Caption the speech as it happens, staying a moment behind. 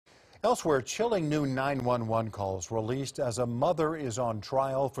Elsewhere, chilling new 911 calls released as a mother is on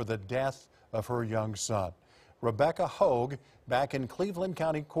trial for the death of her young son. Rebecca Hogue back in Cleveland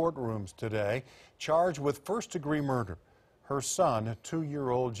County courtrooms today, charged with first-degree murder. Her son,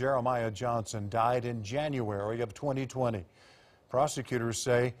 2-year-old Jeremiah Johnson, died in January of 2020. Prosecutors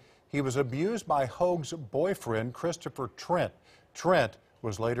say he was abused by Hogue's boyfriend, Christopher Trent. Trent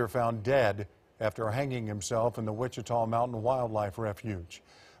was later found dead after hanging himself in the Wichita Mountain Wildlife Refuge.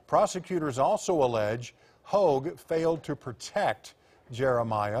 Prosecutors also allege Hogue failed to protect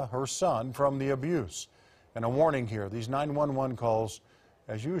Jeremiah, her son, from the abuse. And a warning here, these 911 calls,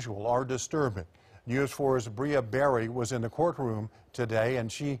 as usual, are disturbing. News 4's Bria Berry was in the courtroom today, and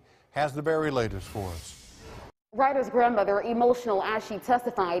she has the very latest for us. Ryder's grandmother emotional as she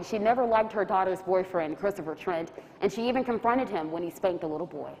testified she never liked her daughter's boyfriend, Christopher Trent, and she even confronted him when he spanked the little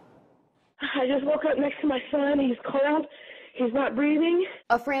boy. I just woke up next to my son. He's cold. He's not breathing.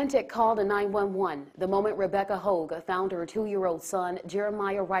 A frantic call to 911 the moment Rebecca Hogue found her 2-year-old son,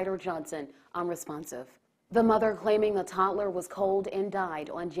 Jeremiah Ryder Johnson, unresponsive. The mother claiming the toddler was cold and died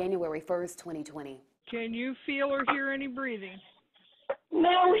on January 1st, 2020. Can you feel or hear any breathing?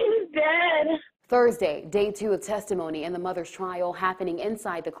 No, he's dead. Thursday, day 2 of testimony in the mother's trial happening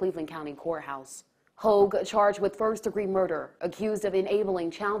inside the Cleveland County Courthouse. Hogue charged with first-degree murder, accused of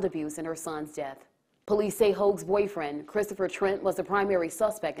enabling child abuse in her son's death. Police say Hogue's boyfriend, Christopher Trent, was the primary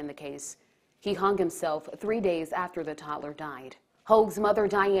suspect in the case. He hung himself 3 days after the toddler died. Hogue's mother,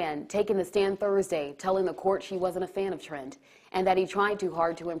 Diane, taking the stand Thursday, telling the court she wasn't a fan of Trent and that he tried too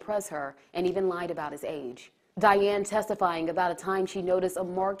hard to impress her and even lied about his age. Diane testifying about a time she noticed a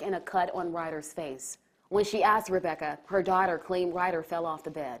mark and a cut on Ryder's face. When she asked Rebecca, her daughter claimed Ryder fell off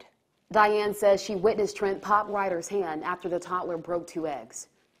the bed. Diane says she witnessed Trent pop Ryder's hand after the toddler broke 2 eggs.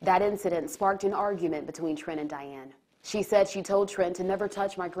 That incident sparked an argument between Trent and Diane. She said she told Trent to never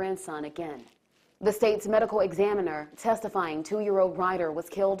touch my grandson again. The state's medical examiner testifying 2-year-old Ryder was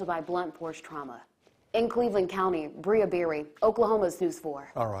killed by blunt force trauma. In Cleveland County, Bria Berry, Oklahoma's News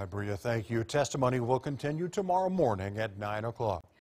 4. All right, Bria, thank you. Testimony will continue tomorrow morning at 9 o'clock.